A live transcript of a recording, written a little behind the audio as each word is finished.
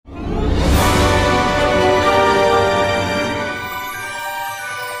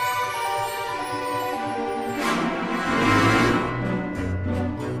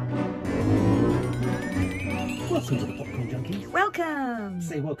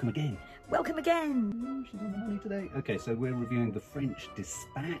welcome again. Welcome again. Oh, she's on the money today. Okay, so we're reviewing The French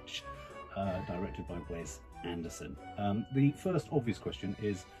Dispatch, directed by Wes Anderson. The first obvious question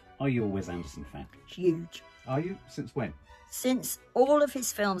is, are you a Wes Anderson fan? Huge. Are you? Since when? Since all of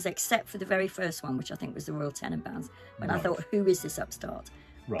his films, except for the very first one, which I think was The Royal Tenenbaums, when I thought, who is this upstart?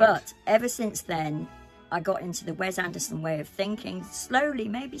 Right. But ever since then, I got into the Wes Anderson way of thinking, slowly,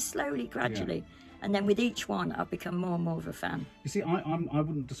 maybe slowly, gradually. Yeah. And then with each one, I've become more and more of a fan. You see, I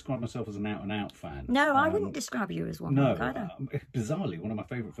wouldn't describe myself as an out-and-out fan. No, I wouldn't describe you as one. No, either. Bizarrely, one of my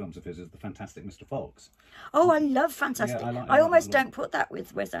favourite films of his is The Fantastic Mr. Fox. Oh, I love Fantastic. Yeah, I almost don't put that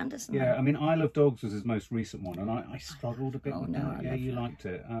with Wes Anderson. Yeah, I mean, Isle of Dogs was his most recent one, and I struggled a bit with that. Yeah, you liked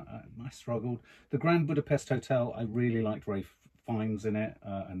it. I struggled. The Grand Budapest Hotel, I really liked Ralph Fiennes in it,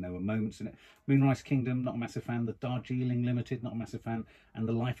 and there were moments in it. Moonrise Kingdom, not a massive fan. The Darjeeling Limited, not a massive fan. And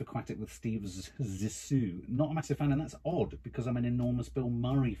The Life Aquatic with Steve Zissou, not a massive fan. And that's odd because I'm an enormous Bill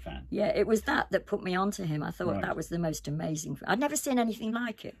Murray fan. Yeah, it was that put me onto him. I thought that was the most amazing. I'd never seen anything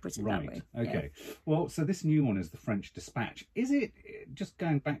like it, put it that way. Okay. Yeah. Well, so this new one is The French Dispatch. Is it, just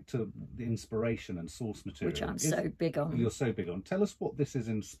going back to the inspiration and source material, which I'm so big on. You're so big on. Tell us what this is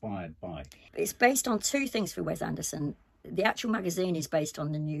inspired by. It's based on two things for Wes Anderson. The actual magazine is based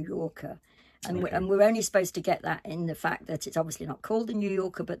on the New Yorker, and we're only supposed to get that in the fact that it's obviously not called the New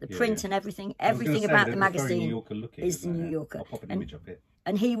Yorker, but the print and everything about the magazine is the New Yorker. I'll pop an image up here.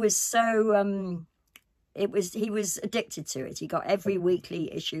 And he was so he was addicted to it. He got every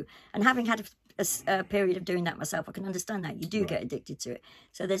weekly issue, and having had a period of doing that myself, I can understand that you do get addicted to it.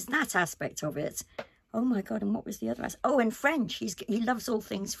 So there's that aspect of it. Oh my God! And what was the other aspect? Oh, and French. He loves all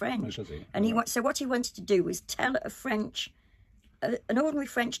things French. Oh, does he? And so what he wanted to do was tell an ordinary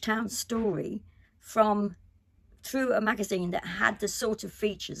French town story through a magazine that had the sort of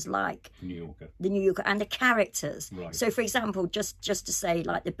features like the New Yorker, and the characters. Right. So, for example, just to say,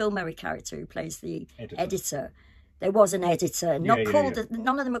 like the Bill Murray character who plays the editor. There was an editor, none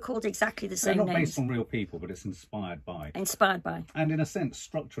of them are called exactly the same names. They're not based on real people, but it's inspired by. Inspired by. And in a sense,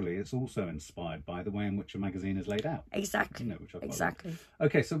 structurally, it's also inspired by the way in which a magazine is laid out. Exactly. You know, which I exactly.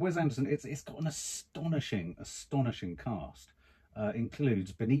 Like. Okay, so Wes Anderson, it's got an astonishing cast.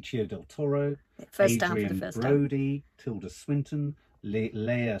 Includes Benicio del Toro, Adrian Brody, Tilda Swinton,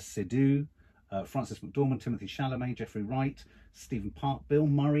 Léa Seydoux, Francis McDormand, Timothy Chalamet, Jeffrey Wright, Stephen Park, Bill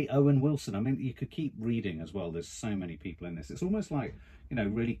Murray, Owen Wilson. I mean, you could keep reading as well. There's so many people in this. It's almost like,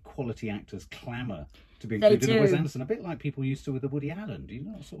 really quality actors clamour to be included in Wes Anderson. A bit like people used to with the Woody Allen. Do you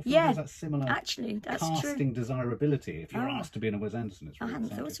know sort of feel that similar casting desirability if you're asked to be in a Wes Anderson? It's really I hadn't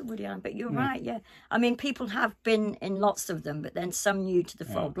thought of Woody Allen, but you're right, yeah. I mean, people have been in lots of them, but then some new to the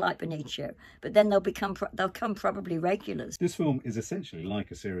fold, like Benicio. But then they'll come probably regulars. This film is essentially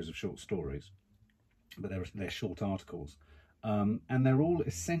like a series of short stories, but they're short articles. And they're all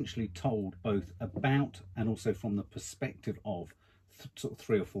essentially told both about and also from the perspective of sort of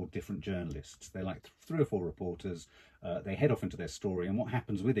 3 or 4 different journalists. They're like 3 or 4 reporters. They head off into their story, and what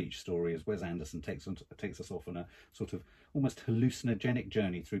happens with each story is Wes Anderson takes us off on a sort of almost hallucinogenic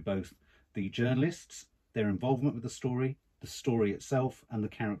journey through both the journalists, their involvement with the story itself, and the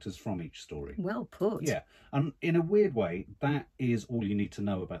characters from each story. Well put. Yeah, and in a weird way, that is all you need to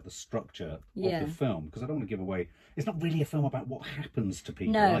know about the structure of the film, because I don't want to give away. It's not really a film about what happens to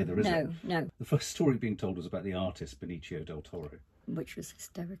people either, is it? No. The first story being told was about the artist Benicio del Toro, which was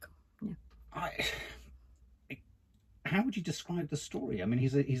hysterical. Yeah. How would you describe the story? I mean,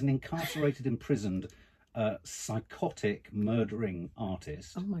 he's an incarcerated, imprisoned, psychotic, murdering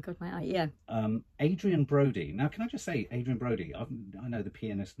artist. Oh my God, my eye, yeah. Adrian Brody. Now, can I just say, Adrian Brody, I know the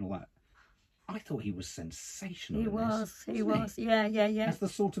pianist and all that. I thought he was sensational. He was. Yeah. That's the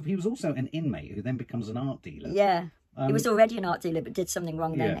sort of. He was also an inmate who then becomes an art dealer. Yeah. He was already an art dealer, but did something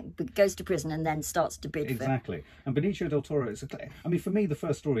wrong. Then goes to prison and then starts to bid. Exactly. And Benicio del Toro I mean, for me, the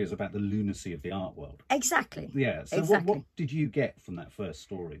first story is about the lunacy of the art world. Exactly. Yeah. So what did you get from that first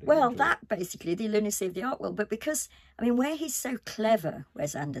story? That basically the lunacy of the art world. But because where he's so clever,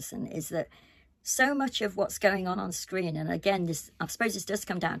 Wes Anderson, is that so much of what's going on screen, and again, I suppose this does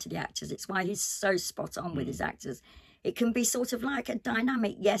come down to the actors. It's why he's so spot on with his actors. It can be sort of like a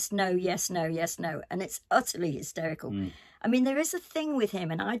dynamic yes, no, yes, no, yes, no. And it's utterly hysterical. I mean, there is a thing with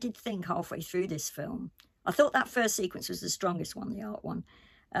him, and I did think halfway through this film, I thought that first sequence was the strongest one, the art one,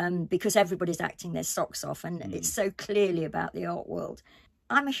 because everybody's acting their socks off, and it's so clearly about the art world.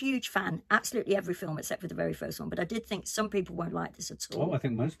 I'm a huge fan, absolutely every film except for the very first one, but I did think some people won't like this at all. Oh, I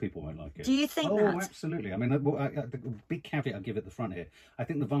think most people won't like it. Do you think that? Oh, absolutely. I mean, the big caveat I give at the front here, I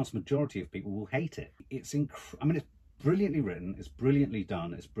think the vast majority of people will hate it. It's brilliantly written, it's brilliantly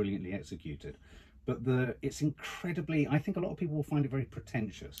done, it's brilliantly executed. but it's incredibly, I think a lot of people will find it very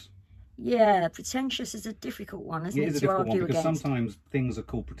pretentious. Yeah, pretentious is a difficult one, isn't it? It is a difficult one, because sometimes things are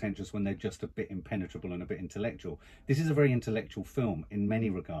called pretentious when they're just a bit impenetrable and a bit intellectual. This is a very intellectual film in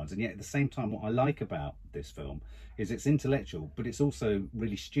many regards, and yet at the same time, what I like about this film is it's intellectual, but it's also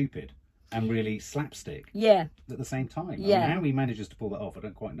really stupid and really slapstick. Yeah. At the same time. Yeah. I mean, how he manages to pull that off, I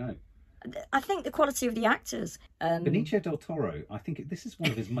don't quite know. I think the quality of the actors. Benicio del Toro, I think this is one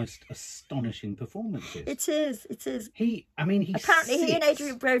of his most astonishing performances. It is. He apparently sits. he and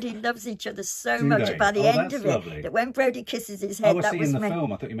Adrian Brody loves each other so much by the end of it, lovely. that when Brody kisses his head, that was in the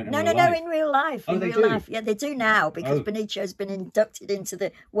film. I thought you meant in real real life. No, in real life. Oh, in they real do? life. Yeah, they do now, because Benicio's been inducted into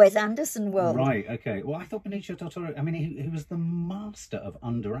the Wes Anderson world. Right. Okay. Well, I thought Benicio del Toro. I mean, he was the master of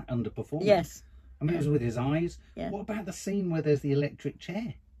underperforming. Yes. I mean, it was with his eyes. Yeah. What about the scene where there's the electric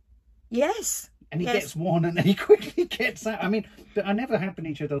chair? Yes. And he gets one and then he quickly gets out. I mean, but I never had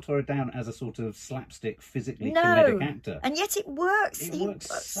Benicio del Toro down as a sort of slapstick, physically comedic actor. And yet it works. It works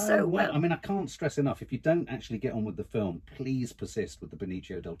so well. I mean, I can't stress enough, if you don't actually get on with the film, please persist with the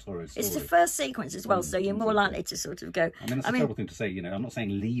Benicio del Toro story. It's the first sequence as well, so you're more likely to sort of go... I mean, that's a terrible thing to say, you know. I'm not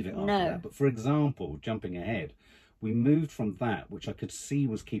saying leave it after that. But for example, jumping ahead, we moved from that, which I could see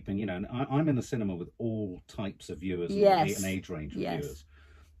was keeping, you know, and I'm in the cinema with all types of viewers, an age range of viewers.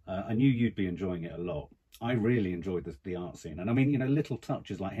 I knew you'd be enjoying it a lot. I really enjoyed the art scene. And I mean, you know, little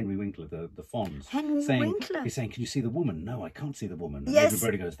touches like Henry Winkler, the Fonz. Winkler. He's saying, can you see the woman? No, I can't see the woman. And yes.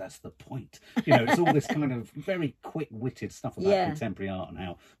 everybody goes, that's the point. You know, it's all this kind of very quick-witted stuff about contemporary art and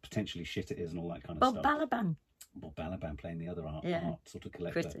how potentially shit it is and all that kind of stuff. Bob Balaban playing the other art sort of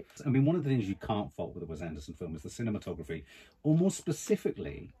collector. Critic. I mean, one of the things you can't fault with a Wes Anderson film is the cinematography, or more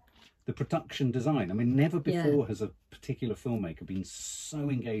specifically, the production design. I mean, never before has a particular filmmaker been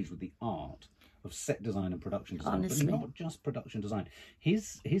so engaged with the art of set design and production design. Honestly. But not just production design.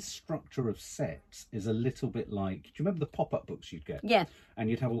 His structure of sets is a little bit like, do you remember the pop-up books you'd get? Yeah. And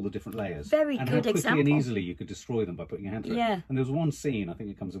you'd have all the different layers. Very and good how quickly example. and easily you could destroy them by putting your hand through it. And there was one scene, I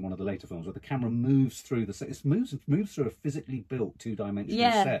think it comes in one of the later films, where the camera moves through the set. It moves through a physically built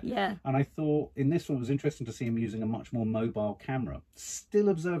two-dimensional set. Yeah. And I thought in this one it was interesting to see him using a much more mobile camera, still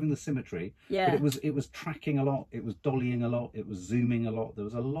observing the symmetry. Yeah. But it was tracking a lot, it was dollying a lot, it was zooming a lot. There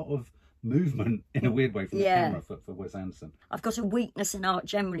was a lot of movement in a weird way from the camera for Wes Anderson. I've got a weakness in art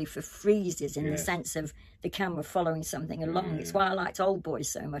generally for freezes, in the sense of the camera following something along. It's why I liked Old Boy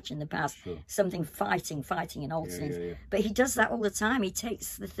so much in the past. Something fighting in old scenes. But he does that all the time. He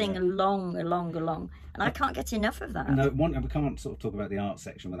takes the thing along. And I can't get enough of that. No, we can't sort of talk about the art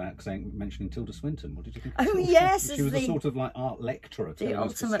section without mentioning Tilda Swinton. What did you think? Oh, yes. She was a sort of like art lecturer. The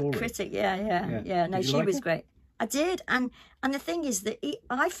ultimate critic, yeah. No, she was great. I did, and the thing is that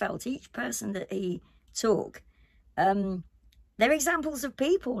I felt each person that he took, they're examples of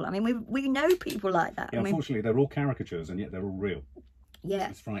people. I mean, we know people like that. Yeah, unfortunately, they're all caricatures, and yet they're all real. Yeah,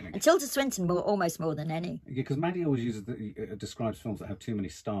 it's frightening. And Tilda Swinton almost more than any. Yeah, because Maddie always describes films that have too many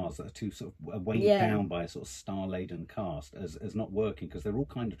stars, that are too sort of weighed down by a sort of star-laden cast as not working, because they're all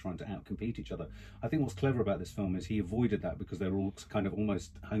kind of trying to outcompete each other. I think what's clever about this film is he avoided that, because they're all kind of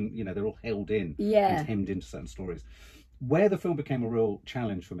almost they're all held in and hemmed into certain stories. Where the film became a real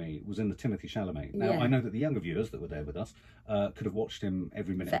challenge for me was in the Timothée Chalamet. Now, I know that the younger viewers that were there with us could have watched him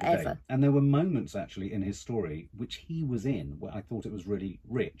every minute of the day. And there were moments, actually, in his story, which he was in, where I thought it was really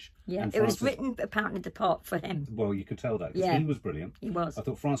rich. Yeah, and it was written, apparently, the part for him. Well, you could tell that, because he was brilliant. He was. I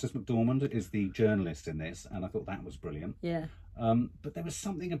thought Frances McDormand is the journalist in this, and I thought that was brilliant. Yeah. But there was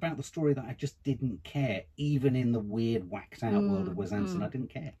something about the story that I just didn't care, even in the weird, whacked-out world of Wes Anderson. I didn't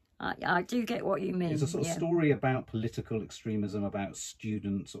care. I do get what you mean. It's a sort of story about political extremism, about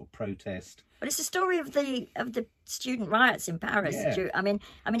students or protest. But it's a story of the student riots in Paris. Yeah. I mean,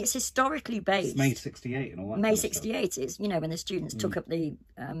 it's historically based. It's May '68 and all that. May '68 is, when the students took up the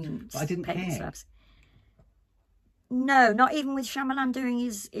but I didn't care. Slabs. No, not even with Shyamalan doing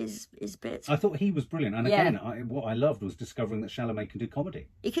his bits. I thought he was brilliant, and again, what I loved was discovering that Chalamet can do comedy.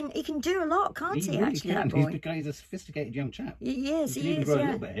 He can do a lot, can't he? Really actually, can. That boy. He's a sophisticated young chap. He is. He can even grow a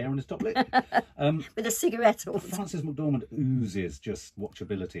little bit of hair on his top lip. With a cigarette. Frances McDormand oozes just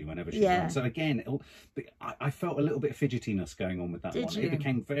watchability whenever she's on. So again, I felt a little bit of fidgetiness going on with that one. You? It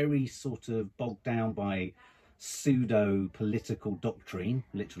became very sort of bogged down by pseudo-political doctrine.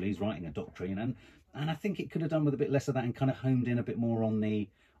 Literally, he's writing a doctrine, and I think it could have done with a bit less of that and kind of honed in a bit more on the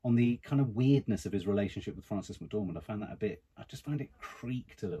kind of weirdness of his relationship with Frances McDormand. I just found it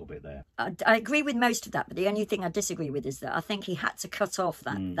creaked a little bit there. I agree with most of that, but the only thing I disagree with is that I think he had to cut off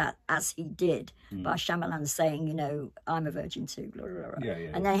that as he did, by Shyamalan saying, you know, I'm a virgin too, blah, blah, blah. Yeah,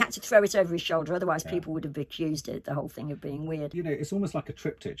 yeah. And they had to throw it over his shoulder, otherwise people would have accused the whole thing of being weird. You know, it's almost like a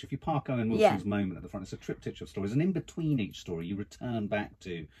triptych. If you park Owen Wilson's moment at the front, it's a triptych of stories. And in between each story, you return back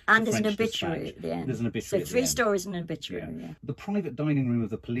to and the there's French an obituary Dispatch. at the end. There's an obituary. So 3 stories and an obituary. Yeah. The private dining room of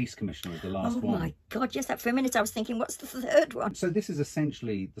the police commissioner is the last one. Oh my God! Yes, that for a minute I was thinking, what's the 3rd one? So this is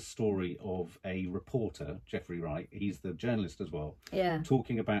essentially the story of a reporter, Jeffrey Wright. He's the journalist as well. Yeah.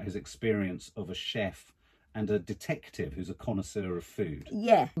 Talking about his experience of a chef and a detective who's a connoisseur of food.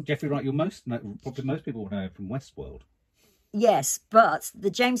 Yeah. Jeffrey Wright, probably most people will know him from Westworld. Yes, but the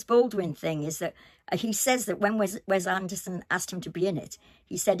James Baldwin thing is that he says that when Wes Anderson asked him to be in it,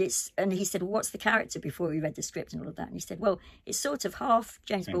 he said well, what's the character before he read the script and all of that? And he said, well, it's sort of half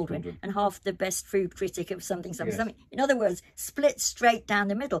James Baldwin and half the best food critic of something. In other words, split straight down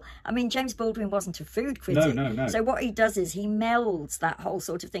the middle. I mean, James Baldwin wasn't a food critic. No. So what he does is he melds that whole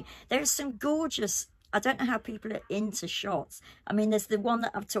sort of thing. There's some gorgeous... I don't know how people are into shots. I mean, there's the one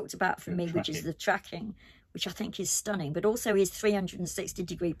that I've talked about for me, which is the tracking, which I think is stunning, but also his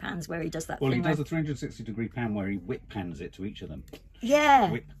 360-degree pans where he does that thing. Well, he does a 360-degree pan where he whip pans it to each of them. Yeah.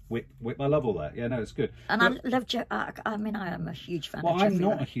 Whip. I love all that. Yeah, no, it's good. And I love I mean, I am a huge fan of Jeffrey Well, I'm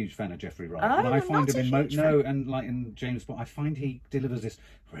not Wright. a huge fan of Jeffrey Wright. Oh, and I find not him a huge fan. and like in James Bond, I find he delivers this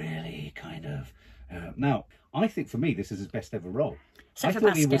really kind of... now, I think for me, this is his best ever role. I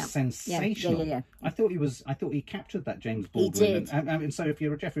thought he was sensational. Yeah. I thought he captured that James Baldwin. He did. And so if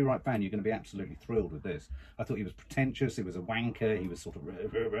you're a Jeffrey Wright fan, you're going to be absolutely thrilled with this. I thought he was pretentious, he was a wanker, he was sort of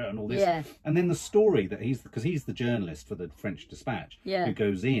and all this. Yeah. And then the story that because he's the journalist for the French Dispatch, who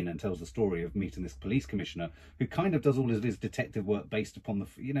goes in and tells the story of meeting this police commissioner who kind of does all of his detective work based upon the,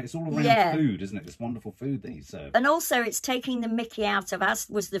 you know, it's all around food, isn't it? This wonderful food that he served. And also it's taking the mickey out of, as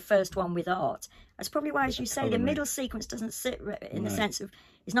was the first one with art. That's probably why, as you say, the middle sequence doesn't sit in the sense of,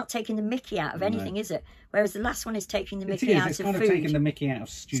 it's not taking the mickey out of anything, is it? Whereas the last one is taking the mickey out of food. It's kind of taking the mickey out of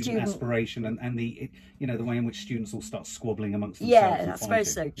student aspiration and the, you know, the way in which students all start squabbling amongst themselves. Yeah, I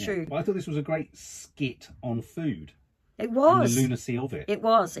suppose so, true. But I thought this was a great skit on food. It was. And the lunacy of it. It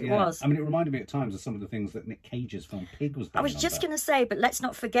was. I mean, it reminded me at times of some of the things that Nick Cage's film Pig was doing. I was just going to say, but let's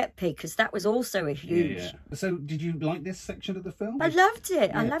not forget Pig, because that was also a huge... Yeah. So did you like this section of the film? I loved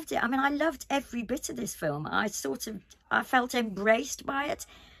it. I loved it. I mean, I loved every bit of this film. I felt embraced by it.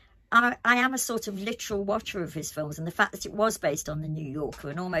 I am a sort of literal watcher of his films, and the fact that it was based on the New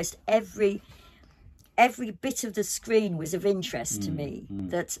Yorker, and almost every bit of the screen was of interest to me.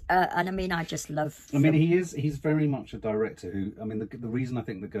 That and I mean, I just love film. I mean, he's very much a director who, I mean, the reason I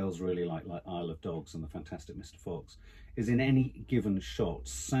think the girls really like Isle of Dogs and The Fantastic Mr. Fox is in any given shot,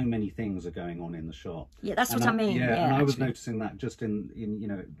 so many things are going on in the shot. Yeah, that's what I mean. Yeah, and I was actually noticing that just in you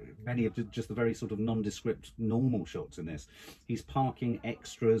know, many of just the very sort of nondescript normal shots in this. He's parking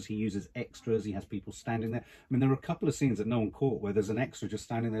extras, he uses extras, he has people standing there. I mean, there are a couple of scenes that no one caught where there's an extra just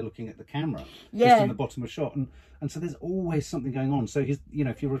standing there looking at the camera, just in the bottom of a shot, and so there's always something going on. So he's, you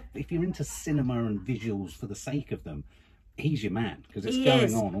know, if you're into cinema and visuals for the sake of them, he's your man, because it's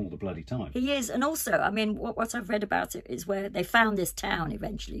going on all the bloody time. He is. And also, I mean, what I've read about it is where they found this town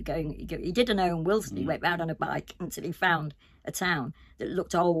eventually. He did an Owen Wilson. He went round on a bike until he found a town that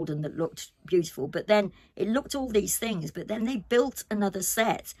looked old and that looked beautiful. But then it looked all these things, but then they built another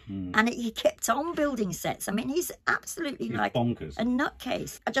set, and he kept on building sets. I mean, he's absolutely like bonkers. A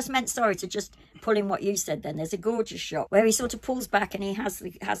nutcase. I just meant, sorry, to just pull in what you said then. There's a gorgeous shot where he sort of pulls back and he has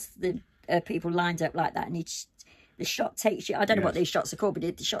the people lined up like that, and the shot takes you, I don't know what these shots are called,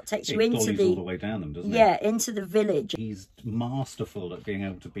 but the shot takes you into all the way down them, doesn't it? Yeah, into the village. He's masterful at being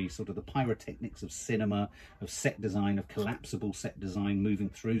able to be sort of the pyrotechnics of cinema, of set design, of collapsible set design, moving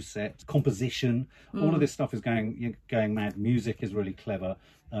through set, composition. All of this stuff is going mad. Music is really clever.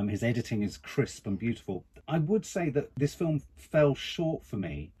 His editing is crisp and beautiful. I would say that this film fell short for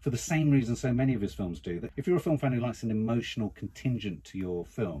me for the same reason so many of his films do. That if you're a film fan who likes an emotional contingent to your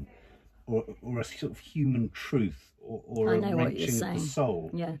film, or a sort of human truth, or a wrenching of the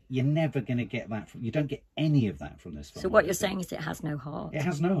soul, you're never going to get that you don't get any of that from this film. So what you're saying is it has no heart. It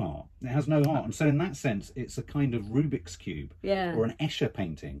has no heart. It has no heart. And so in that sense, it's a kind of Rubik's Cube, or an Escher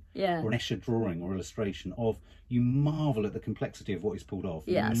painting, or an Escher drawing or illustration of, you marvel at the complexity of what he's pulled off.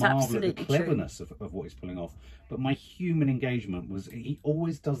 Yeah, you marvel at the cleverness of what he's pulling off. But my human engagement was, he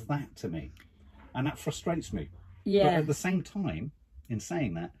always does that to me. And that frustrates me. Yeah. But at the same time, in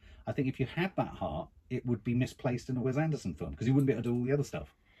saying that, I think if you had that heart, it would be misplaced in a Wes Anderson film, because he wouldn't be able to do all the other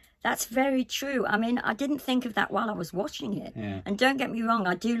stuff. That's very true. I mean, I didn't think of that while I was watching it. Yeah. And don't get me wrong,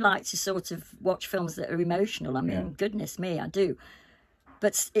 I do like to sort of watch films that are emotional. I mean, goodness me, I do.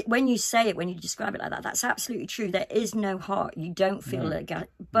 But when you say it, when you describe it like that, that's absolutely true. There is no heart. You don't feel it.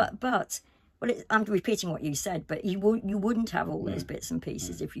 But Well, I'm repeating what you said, but you wouldn't have all those bits and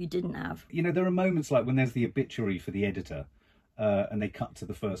pieces if you didn't have. You know, there are moments like when there's the obituary for the editor, and they cut to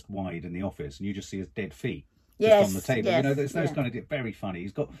the first wide in the office, and you just see his dead feet just on the table. You know, there's those kind of very funny.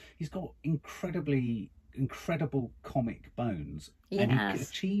 He's got incredible comic bones, and he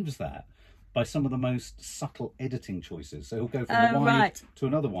achieves that by some of the most subtle editing choices. So he'll go from a wide to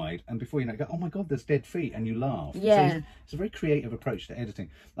another wide, and before you know it, go, oh my God, there's dead feet, and you laugh. Yeah. So it's a very creative approach to editing.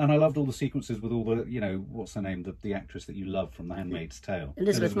 And I loved all the sequences with all the, you know, what's her name, the actress that you love from The Handmaid's Tale.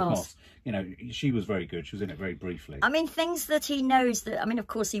 Elizabeth Moss. You know, she was very good. She was in it very briefly. I mean, things that he knows that, I mean, of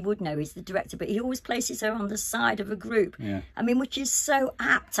course he would know, he's the director, but he always places her on the side of a group. Yeah. I mean, which is so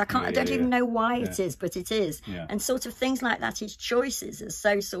apt. I don't even know why it is, but it is. Yeah. And sort of things like that, his choices are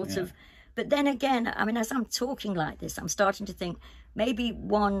so sort of... But then again, I mean, as I'm talking like this, I'm starting to think maybe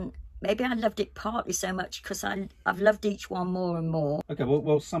I loved it partly so much because I've loved each one more and more. Okay,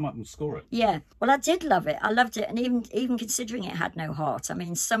 well, sum up and score it. Yeah, well, I did love it. I loved it, and even considering it had no heart. I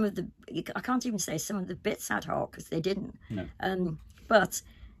mean, I can't even say some of the bits had heart because they didn't. No. But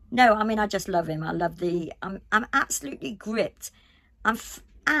no, I mean, I just love him. I love I'm absolutely gripped. I'm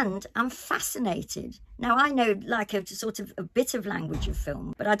fascinated. Now, I know like a sort of a bit of language of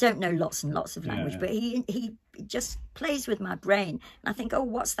film, but I don't know lots and lots of language. But he just plays with my brain. And I think, oh,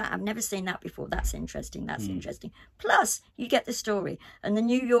 what's that? I've never seen that before. That's interesting. That's interesting. Plus, you get the story. And the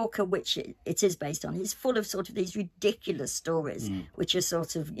New Yorker, which it is based on, is full of sort of these ridiculous stories, which are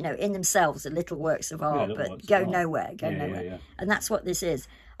sort of, you know, in themselves are little works of art, but go nowhere. Yeah. And that's what this is.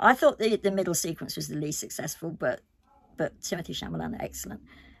 I thought the middle sequence was the least successful, but Timothée Chalamet, excellent.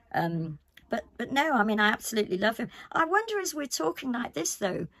 But no, I mean, I absolutely love him. I wonder, as we're talking like this,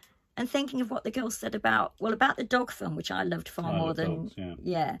 though, and thinking of what the girl said about the dog film, which I loved far more than...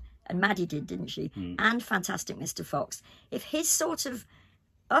 Dogs, and Maddie didn't she? And Fantastic Mr. Fox. If his sort of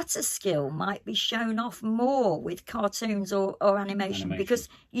utter skill might be shown off more with cartoons or animation, because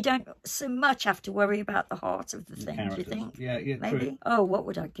you don't so much have to worry about the heart of the thing, do you think? Yeah, maybe? True. Oh, what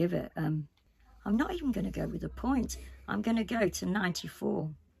would I give it? I'm not even going to go with a point. I'm going to go to 94.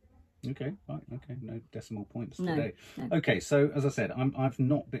 Okay, right. Okay, no decimal points today. No. Okay, so as I said, I've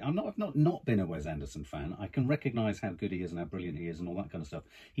not been a Wes Anderson fan. I can recognise how good he is and how brilliant he is and all that kind of stuff.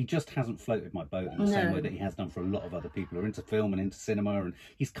 He just hasn't floated my boat in the same way that he has done for a lot of other people who are into film and into cinema. And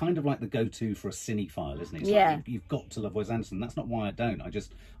he's kind of like the go-to for a cinephile, isn't he? Like, you've got to love Wes Anderson. That's not why I don't.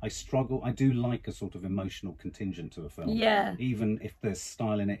 I struggle. I do like a sort of emotional contingent to a film. Yeah. Even if there's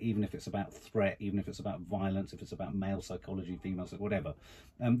style in it, even if it's about threat, even if it's about violence, if it's about male psychology, female psychology, whatever.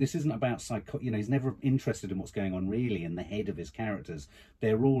 This isn't about he's never interested in what's going on really in the head of his characters.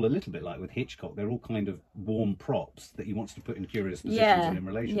 They're all a little bit like with Hitchcock. They're all kind of warm props that he wants to put in curious positions and in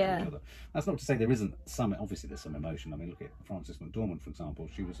relation to each other. That's not to say there isn't some, obviously there's some emotion. I mean, look at Frances McDormand, for example.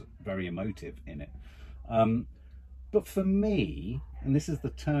 She was very emotive in it. But for me, and this is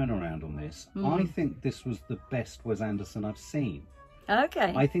the turnaround on this, I think this was the best Wes Anderson I've seen.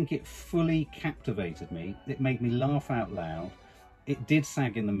 Okay. I think it fully captivated me. It made me laugh out loud. It did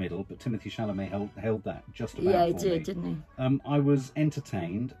sag in the middle, but Timothée Chalamet held that just about Yeah, he for did, me. didn't he? I was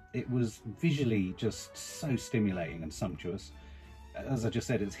entertained. It was visually just so stimulating and sumptuous. As I just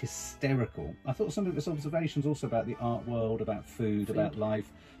said, it's hysterical. I thought some of his observations also about the art world, about food, about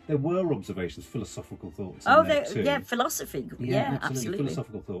life. There were observations, philosophical thoughts in there too. Yeah, philosophy. Yeah, absolutely.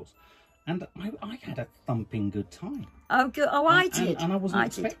 Philosophical thoughts. And I had a thumping good time. Oh, good. Oh, I did. And I wasn't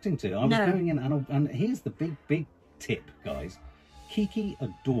expecting to. I was going in, and here's the big tip, guys. Kiki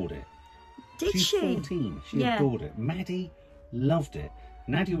adored it. She's 14. She adored it. Maddie loved it.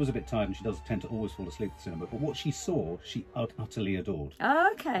 Nadia was a bit tired and she does tend to always fall asleep at the cinema, but what she saw, she utterly adored.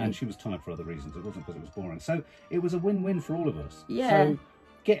 Okay. And she was tired for other reasons. It wasn't because it was boring. So it was a win-win for all of us. Yeah.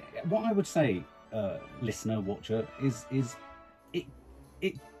 So what I would say, listener, watcher, is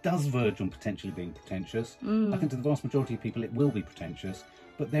it does verge on potentially being pretentious. I think to the vast majority of people it will be pretentious.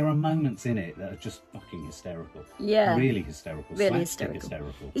 But there are moments in it that are just fucking hysterical. Yeah. Really hysterical. Really hysterical.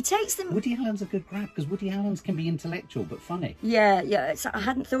 He takes them... Woody Allen's a good grab, because Woody Allen's can be intellectual but funny. Yeah. I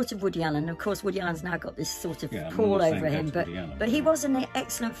hadn't thought of Woody Allen. Of course, Woody Allen's now got this sort of pall over him. But he was an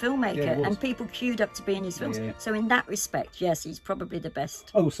excellent filmmaker, and people queued up to be in his films. Yeah. So in that respect, yes, he's probably the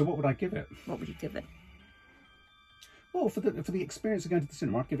best. Oh, so what would I give it? What would you give it? Well, for the experience of going to the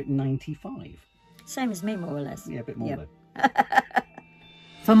cinema, I'd give it 95. Same as me, more or less. Yeah, a bit more though.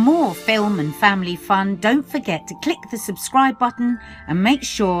 For more film and family fun, don't forget to click the subscribe button and make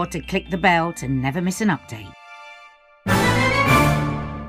sure to click the bell to never miss an update.